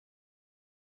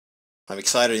I'm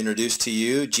excited to introduce to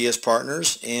you GS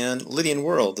Partners and Lydian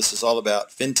World. This is all about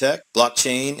fintech,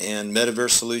 blockchain, and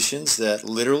metaverse solutions that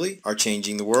literally are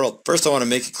changing the world. First, I want to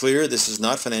make it clear this is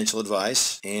not financial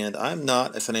advice, and I'm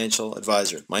not a financial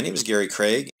advisor. My name is Gary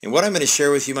Craig, and what I'm going to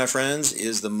share with you, my friends,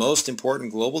 is the most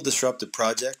important global disruptive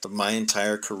project of my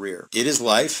entire career. It is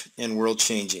life and world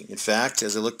changing. In fact,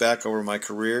 as I look back over my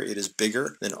career, it is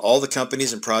bigger than all the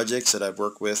companies and projects that I've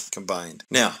worked with combined.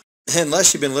 Now,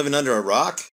 unless you've been living under a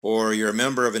rock or you're a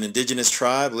member of an indigenous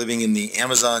tribe living in the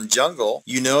Amazon jungle,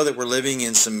 you know that we're living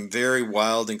in some very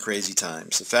wild and crazy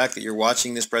times. The fact that you're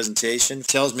watching this presentation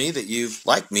tells me that you've,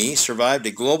 like me, survived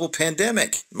a global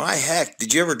pandemic. My heck,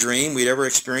 did you ever dream we'd ever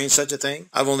experience such a thing?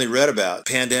 I've only read about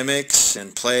pandemics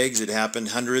and plagues that happened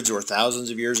hundreds or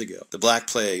thousands of years ago, the Black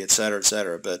Plague,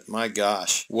 etc., but my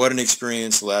gosh, what an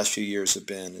experience the last few years have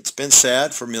been. It's been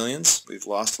sad for millions. We've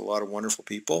lost a lot of wonderful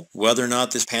people. Whether or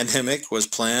not this pandemic was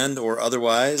planned or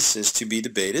otherwise is to be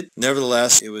debated.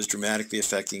 Nevertheless, it was dramatically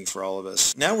affecting for all of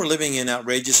us. Now we're living in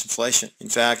outrageous inflation. In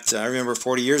fact, I remember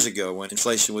 40 years ago when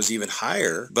inflation was even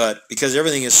higher, but because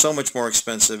everything is so much more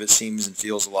expensive, it seems and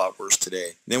feels a lot worse today.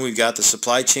 Then we've got the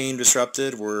supply chain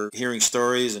disrupted. We're hearing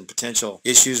stories and potential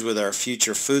issues with our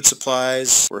future food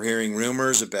supplies. We're hearing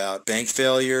rumors about bank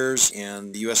failures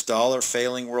and the US dollar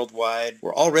failing worldwide.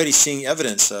 We're already seeing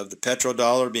evidence of the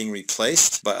petrodollar being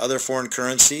replaced by other foreign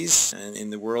currencies and in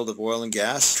the world of oil and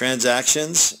gas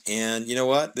transactions. And you know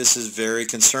what? This is very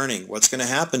concerning. What's going to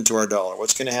happen to our dollar?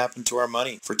 What's going to happen to our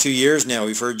money? For 2 years now,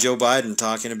 we've heard Joe Biden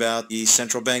talking about the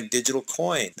central bank digital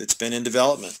coin that's been in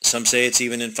development. Some say it's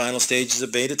even in final stages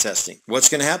of beta testing. What's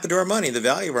going to happen to our money, the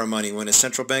value of our money, when a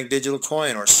central bank digital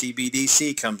coin or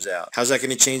CBDC comes out? How's that going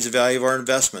to change the value of our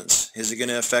investments? Is it going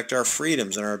to affect our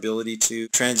freedoms and our ability to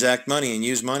transact money and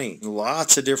use money?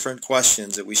 Lots of different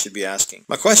questions that we should be asking.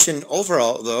 My question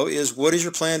overall, though, is what is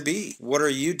your plan B? What are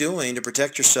you doing to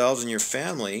protect yourselves and your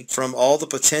family from all the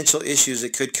potential issues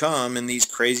that could come in these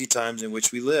crazy times in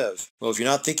which we live? Well, if you're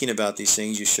not thinking about these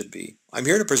things, you should be. I'm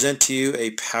here to present to you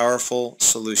a powerful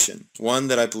solution, one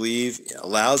that I believe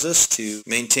allows us to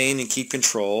maintain and keep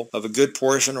control of a good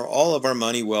portion or all of our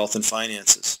money, wealth, and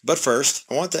finances. But first,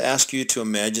 I want to ask you to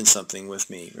imagine something with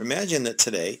me. Imagine that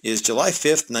today is July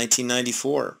 5th,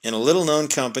 1994, and a little-known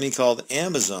company called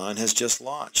Amazon has just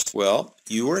launched. Well,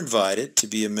 you were invited to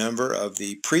be a member of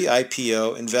the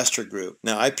pre-IPO investor group.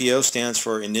 Now, IPO stands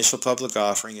for Initial Public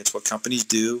Offering. It's what companies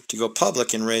do to go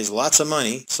public and raise lots of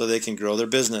money so they can grow their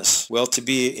business. Well, to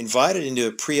be invited into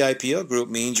a pre-IPO group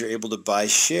means you're able to buy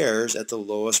shares at the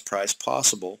lowest price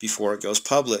possible before it goes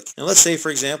public. And let's say, for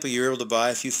example, you're able to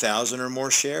buy a few thousand or more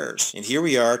shares. And here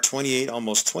we are, 28,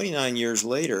 almost 29 years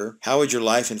later. How would your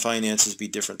life and finances be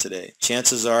different today?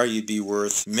 Chances are you'd be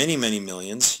worth many, many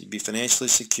millions. You'd be financially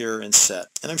secure and set.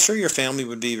 And I'm sure your family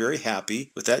would be very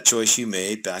happy with that choice you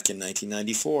made back in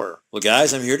 1994. Well,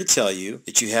 guys, I'm here to tell you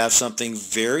that you have something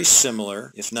very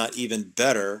similar, if not even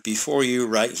better, before you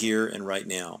right here and right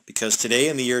now. Because today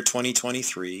in the year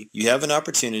 2023, you have an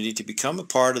opportunity to become a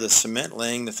part of the cement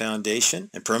laying the foundation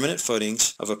and permanent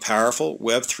footings of a powerful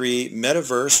Web3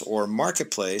 metaverse or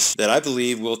marketplace that I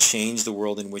believe will change the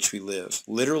world in which we live.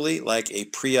 Literally like a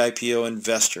pre-IPO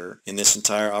investor in this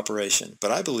entire operation.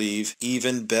 But I believe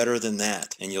even better than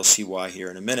that, and you'll see why here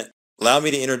in a minute. Allow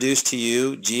me to introduce to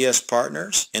you GS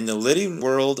Partners in the Lydian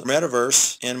World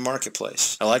Metaverse and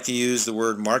Marketplace. I like to use the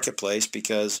word marketplace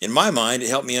because in my mind it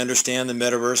helped me understand the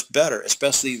metaverse better,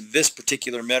 especially this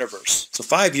particular metaverse. So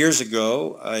 5 years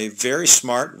ago, a very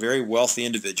smart, very wealthy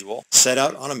individual set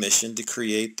out on a mission to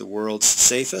create the world's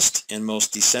safest and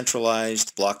most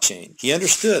decentralized blockchain. He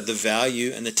understood the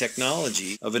value and the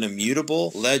technology of an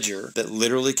immutable ledger that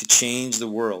literally could change the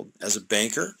world. As a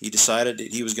banker, he decided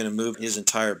that he was going to move his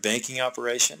entire banking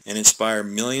operation and inspire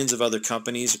millions of other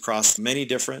companies across many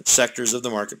different sectors of the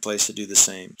marketplace to do the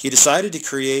same. He decided to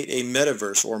create a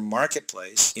metaverse or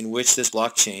marketplace in which this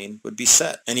blockchain would be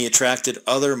set, and he attracted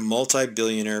other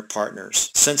multi-billionaire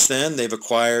partners. Since then, they've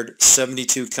acquired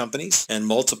 72 companies and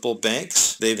multiple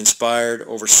banks. They've inspired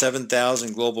over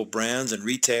 7,000 global brands and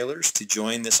retailers to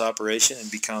join this operation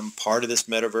and become part of this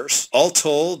metaverse. All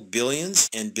told, billions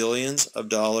and billions of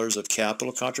dollars of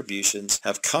capital contributions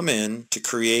have come in to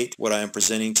create what I am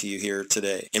presenting to you here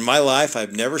today. In my life,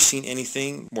 I've never seen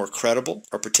anything more credible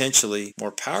or potentially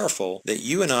more powerful that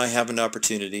you and I have an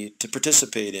opportunity to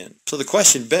participate in. So the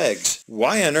question begs,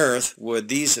 why on earth would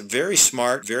these very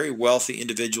smart, very wealthy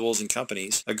individuals and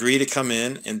companies agree to come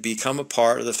in and become a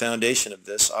part of the foundation of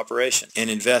this operation and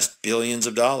invest billions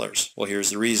of dollars? Well, here's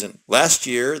the reason. Last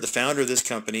year, the founder of this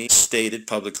company stated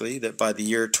publicly that by the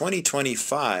year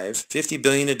 2025, $50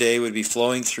 billion a day would be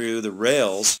flowing through the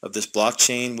rails of this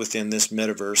blockchain within this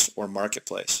metaverse or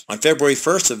marketplace. On February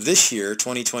 1st of this year,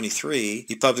 2023,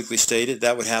 he publicly stated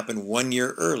that would happen 1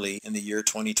 year early in the year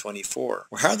 2024.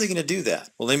 Well, how are they going to do that?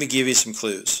 Well, let me give you some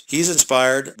clues. He's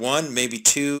inspired one, maybe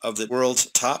two of the world's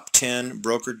top 10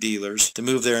 broker-dealers to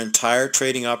move their entire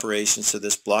trading operations to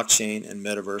this blockchain and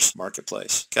metaverse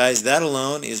marketplace. Guys, that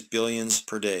alone is billions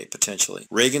per day, potentially.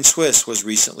 Reagan Swiss was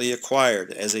recently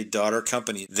acquired as a daughter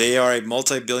company. They are a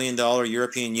multi-billion-dollar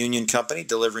European Union company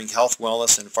delivering health,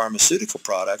 wellness, and pharmaceutical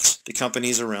products to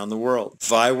companies around the world.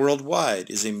 Vi Worldwide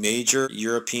is a major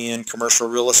European commercial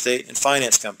real estate and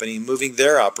finance company moving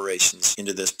their operations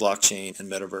into this blockchain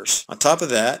and metaverse. On top of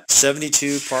that,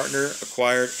 72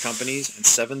 partner-acquired companies and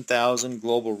 7,000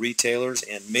 global retailers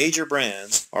and major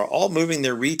brands are all moving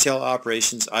their retail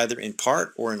operations either in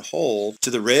part or in whole to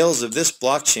the rails of this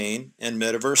blockchain and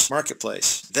metaverse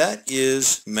marketplace. That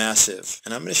is massive.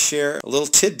 And I'm going to share a little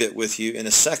tidbit with you in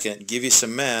a second, give you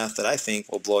some math that I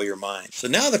think will blow your mind. So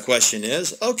now the question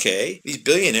is, okay, these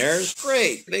billionaires,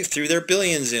 great. They threw their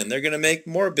billions in. They're going to make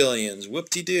more billions.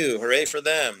 Whoop-de-doo. Hooray for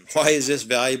them. Why is this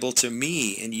valuable to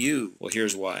me and you? Well,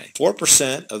 here's why.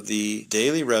 4% of the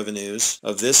daily revenues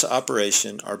of this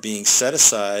operation are being set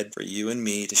aside for you and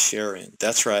me to share in.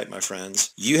 That's right, my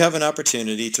friends. You have an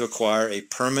opportunity to acquire a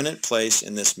permanent place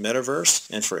in this metaverse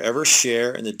and forever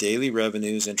share in the daily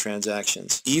revenues and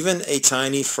transactions. Even a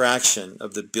tiny fraction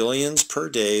of the billions per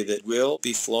day that will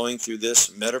be flowing through this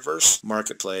metaverse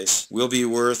marketplace will be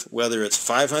worth, whether it's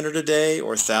 500 a day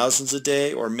or thousands a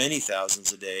day or many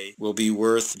thousands a day, will be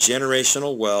worth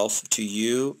generational wealth to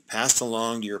you, passed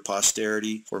along to your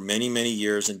posterity for many, many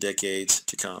years and decades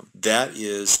to come. That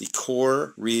is the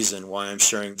core reason why I'm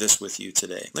sharing this with you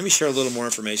today. Let me share a little more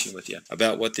information with you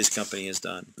about what this company has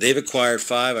done. They've acquired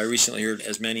 5, I recently heard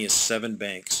as many as 7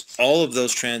 banks. All of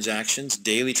those transactions,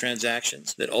 daily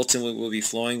transactions, that ultimately will be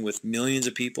flowing with millions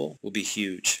of people will be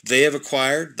huge. They have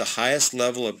acquired the highest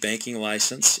level of banking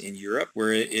license in Europe,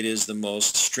 where it is the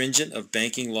most stringent of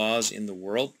banking laws in the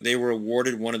world. They were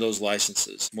awarded one of those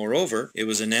licenses. Moreover, it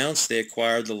was announced they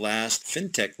acquired the last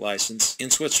fintech license in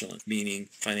Switzerland, meaning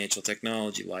financial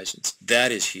technology license.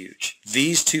 That is huge.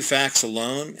 These 2 facts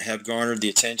alone have garnered the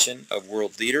attention of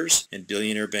world leaders and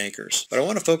billionaire bankers. But I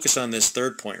want to focus on this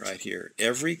third point right here.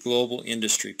 Every global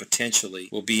industry potentially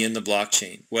will be in the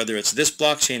blockchain. Whether it's this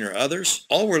blockchain or others,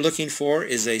 all we're looking for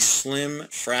is a slim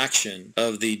fraction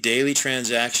of the daily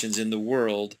transactions in the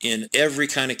world in every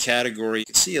kind of category. You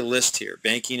can see a list here: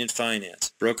 banking and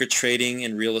finance, broker trading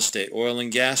and real estate, oil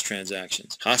and gas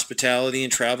transactions, hospitality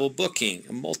and travel booking,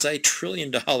 a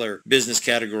multi-trillion-dollar business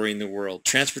category in the world,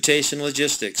 transportation,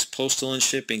 logistics, postal and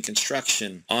shipping,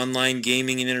 construction, online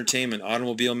gaming and entertainment,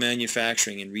 automobile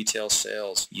manufacturing and retail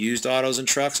sales, used autos and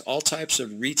trucks, all types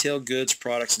of retail goods,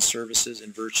 products, and services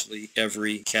in virtually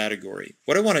every category.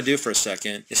 What I want to do for a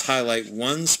second is highlight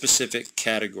one specific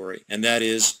category, and that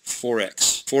is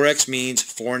Forex. Forex means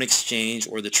foreign exchange,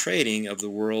 or the trading of the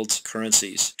world's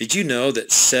currencies. Did you know that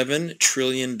 $7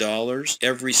 trillion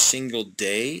every single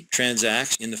day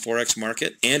transacts in the Forex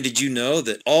market? And did you know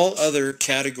that all other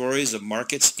categories of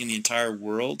markets in the entire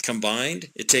world combined,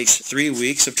 it takes 3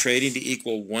 weeks of trading to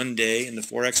equal 1 day in the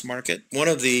Forex market? One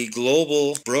of the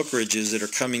global brokerages that are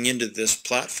coming into this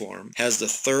platform has the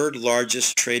 3rd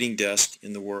largest trading desk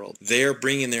in the world. They are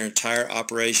bringing their entire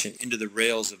operation into the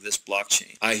rails of this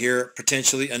blockchain. I hear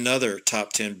potentially another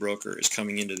top 10 broker is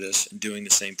coming into this and doing the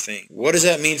same thing. What does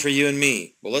that mean for you and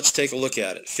me? Well, let's take a look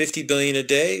at it. 50 billion a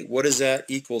day, what does that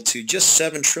equal to? Just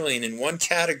 7 trillion in one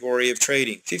category of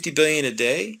trading. 50 billion a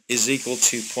day is equal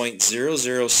to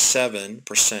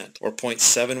 0.007%, or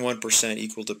 0.71%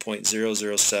 equal to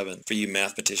 0.007 for you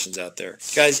mathematicians out there.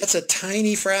 Guys, that's a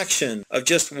tiny fraction of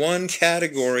just one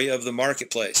category of the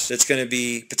marketplace that's going to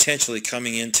be potentially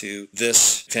coming into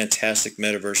this fantastic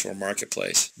metaverse or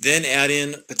marketplace. Then add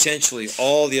in potentially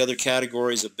all the other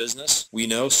categories of business. We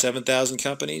know 7,000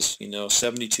 companies. We know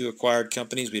 72 acquired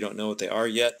companies. We don't know what they are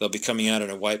yet. They'll be coming out in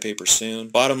a white paper soon.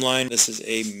 Bottom line, this is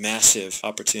a massive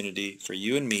opportunity for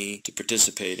you and me to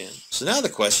participate in. So now the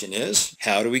question is,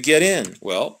 how do we get in?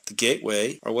 Well, the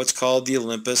gateway are what's called the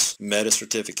Olympus Meta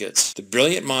Certificates. The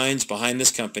brilliant minds behind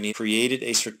this company created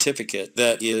a certificate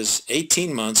that is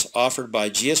 18 months offered by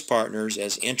GS Partners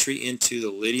as entry into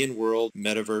the Lydian World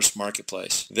Metaverse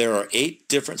Marketplace. There are 8 8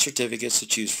 different certificates to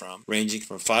choose from, ranging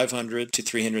from $500 to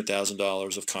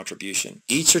 $300,000 of contribution.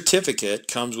 Each certificate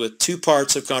comes with 2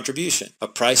 parts of contribution, a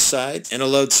price side and a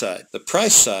load side. The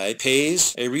price side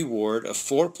pays a reward of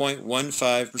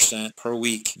 4.15% per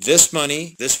week. This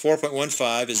money, this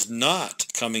 4.15, is not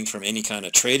coming from any kind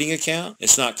of trading account.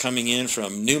 It's not coming in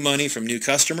from new money from new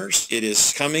customers. It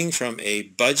is coming from a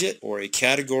budget or a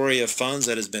category of funds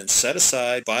that has been set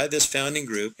aside by this founding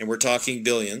group, and we're talking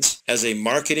billions, as a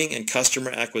marketing and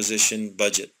customer acquisition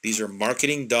budget. These are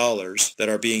marketing dollars that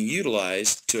are being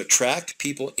utilized to attract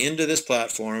people into this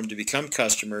platform to become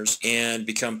customers and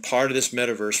become part of this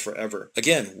metaverse forever.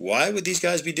 Again, why would these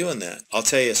guys be doing that? I'll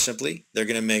tell you simply, they're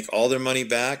going to make all their money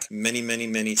back many, many,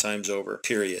 many times over,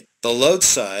 period. The load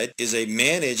side is a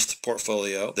managed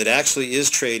portfolio that actually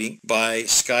is trading by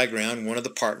SkyGround, one of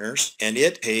the partners, and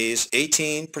it pays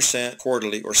 18%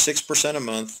 quarterly or 6% a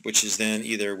month, which is then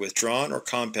either withdrawn or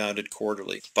compounded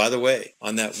quarterly. By the way,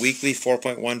 on that weekly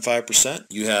 4.15%,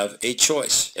 you have a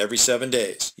choice every 7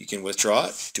 days. You can withdraw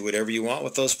it, do whatever you want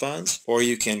with those funds, or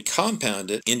you can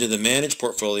compound it into the managed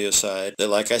portfolio side that,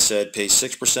 like I said, pays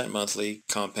 6% monthly,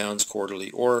 compounds quarterly,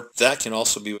 or that can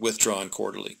also be withdrawn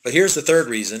quarterly. But here's the third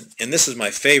reason. And this is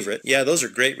my favorite. Yeah, those are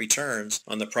great returns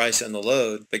on the price and the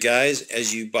load. But guys,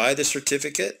 as you buy the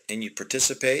certificate and you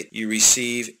participate, you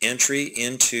receive entry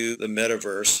into the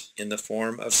metaverse in the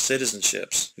form of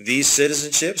citizenships. These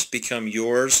citizenships become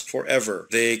yours forever.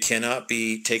 They cannot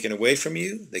be taken away from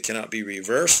you. They cannot be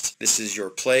reversed. This is your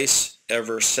place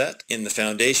ever set in the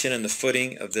foundation and the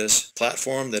footing of this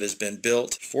platform that has been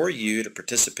built for you to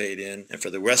participate in and for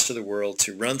the rest of the world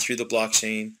to run through the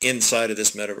blockchain inside of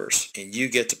this metaverse. And you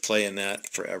get to play in that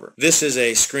forever. This is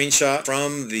a screenshot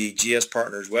from the GS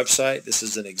Partners website. This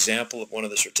is an example of one of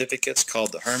the certificates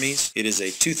called the Hermes. It is a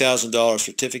 $2,000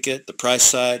 certificate. The price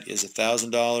side is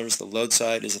 $1,000. The load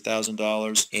side is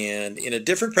 $1,000. And in a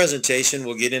different presentation,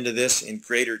 we'll get into this in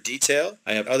greater detail.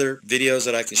 I have other videos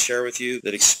that I can share with you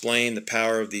that explain the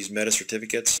power of these meta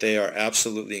certificates. They are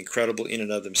absolutely incredible in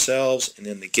and of themselves, and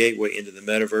then the gateway into the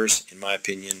metaverse, in my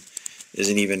opinion, is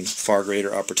an even far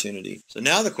greater opportunity. So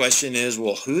now the question is,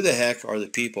 well, who the heck are the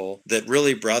people that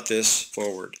really brought this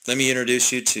forward? Let me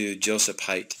introduce you to Joseph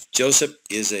Haidt. Joseph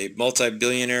is a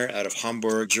multi-billionaire out of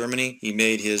Hamburg, Germany. He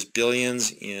made his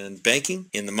billions in banking,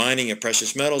 in the mining of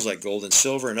precious metals like gold and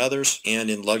silver and others, and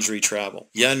in luxury travel.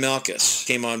 Jan Malkus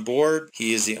came on board.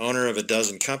 He is the owner of a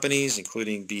dozen companies,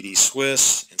 including BD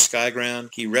Swiss and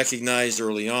SkyGround. He recognized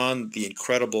early on the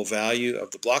incredible value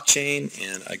of the blockchain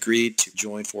and agreed to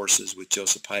join forces with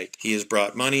Joseph Haidt. He has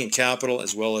brought money and capital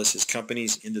as well as his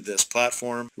companies into this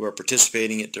platform who are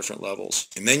participating at different levels.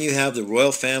 And then you have the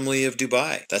royal family of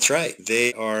Dubai. That's right.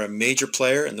 They are a major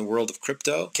player in the world of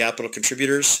crypto, capital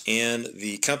contributors, and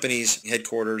the company's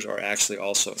headquarters are actually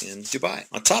also in Dubai.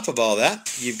 On top of all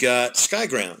that, you've got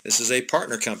SkyGround. This is a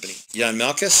partner company. Jan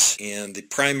Malkus, and the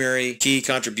primary key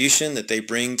contribution that they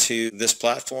bring to this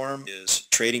platform is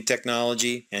trading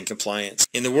technology and compliance.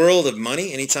 In the world of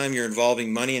money, anytime you're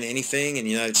involving money in anything in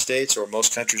the United States or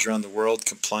most countries around the world,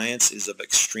 compliance is of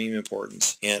extreme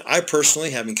importance. And I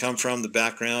personally, having come from the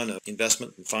background of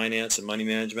investment and finance and money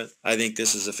management, I think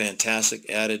this is a fantastic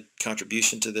added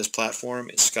contribution to this platform.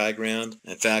 It's SkyGround.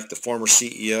 In fact, the former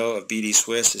CEO of BD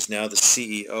Swiss is now the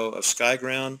CEO of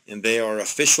SkyGround, and they are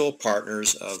official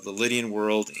partners of the Lydian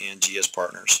World and GS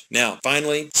Partners. Now,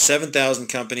 finally, 7,000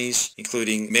 companies,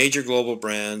 including major global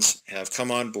brands, have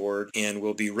come on board and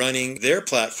will be running their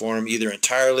platform either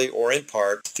entirely or in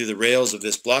part through the rails of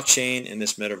this blockchain and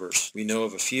this metaverse. We know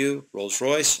of a few: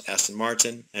 Rolls-Royce, Aston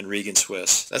Martin, and Regan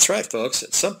Swiss. That's right, folks.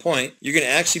 At some point, you're going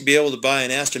to actually be able to buy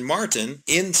an Aston Martin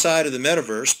inside of the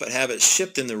metaverse, but have it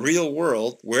shipped in the real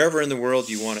world, wherever in the world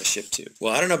you want it shipped to.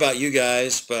 Well, I don't know about you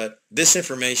guys, but this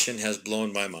information has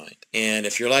blown my mind. And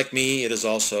if you're like me, it has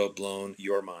also blown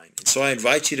your mind. And so I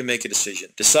invite you to make a decision.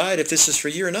 Decide if this is for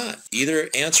you or not. Either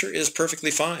answer is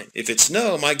perfectly fine. If it's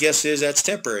no, my guess is that's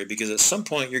temporary, because at some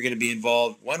point you're going to be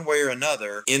involved one way or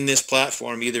another in this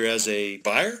platform, either as a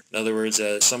buyer, in other words,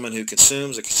 as someone who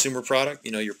consumes a consumer product,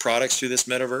 your products through this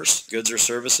metaverse, goods or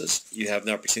services. You have an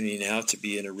opportunity now to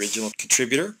be an original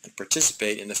contributor and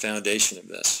participate in the foundation of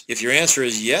this. If your answer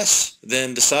is yes,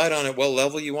 then decide on at what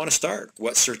level you want to start.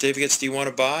 What certificates do you want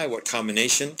to buy? What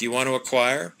combination do you want to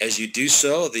acquire? As you do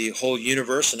so, the whole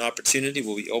universe and opportunity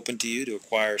will be open to you to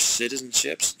acquire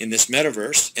citizenships in this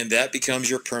metaverse, and that becomes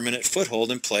your permanent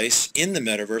foothold in place in the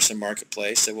metaverse and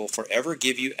marketplace that will forever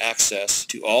give you access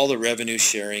to all the revenue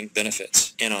sharing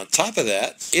benefits. And on top of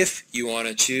that, if you want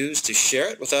to choose to share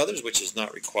it with others, which is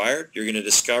not required, you're going to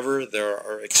discover there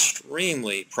are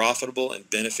extremely profitable and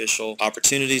beneficial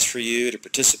opportunities for you to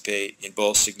participate in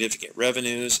both significant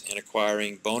revenues and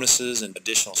acquiring bonuses and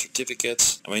additional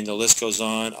certificates. I mean, the list goes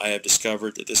on. I have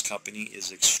discovered that this company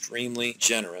is extremely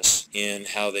generous in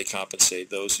how they compensate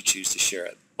those who choose to share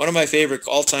it. One of my favorite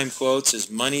all-time quotes is,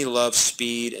 "Money loves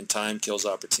speed and time kills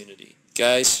opportunity."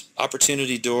 Guys,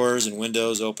 opportunity doors and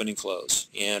windows open and close.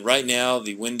 And right now,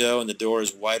 the window and the door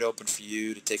is wide open for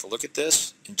you to take a look at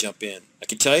this and jump in. I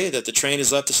can tell you that the train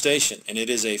has left the station, and it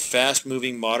is a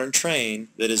fast-moving modern train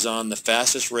that is on the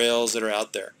fastest rails that are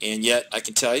out there. And yet, I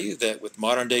can tell you that with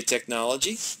modern-day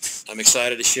technology, I'm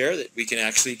excited to share that we can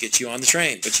actually get you on the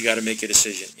train, but you got to make a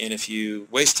decision. And if you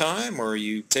waste time or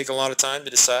you take a lot of time to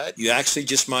decide, you actually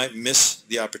just might miss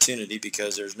the opportunity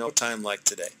because there's no time like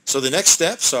today. So the next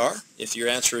steps are, if your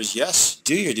answer is yes,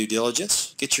 do your due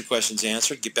diligence, get your questions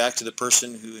answered, get back to the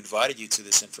person who invited you to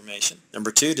this information.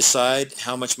 Number 2, decide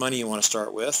how much money you want to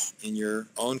start with in your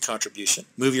own contribution.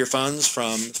 Move your funds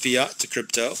from fiat to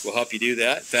crypto. We'll help you do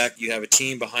that. In fact, you have a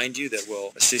team behind you that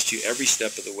will assist you every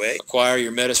step of the way. Acquire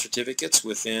your meta certificates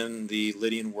within the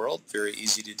Lydian world. Very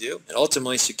easy to do. And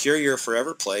ultimately, secure your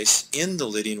forever place in the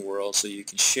Lydian world so you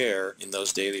can share in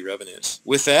those daily revenues.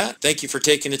 With that, thank you for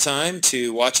taking the time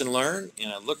to watch and learn,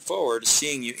 and I look forward to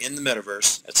seeing you in the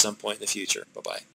metaverse at some point in the future. Bye-bye.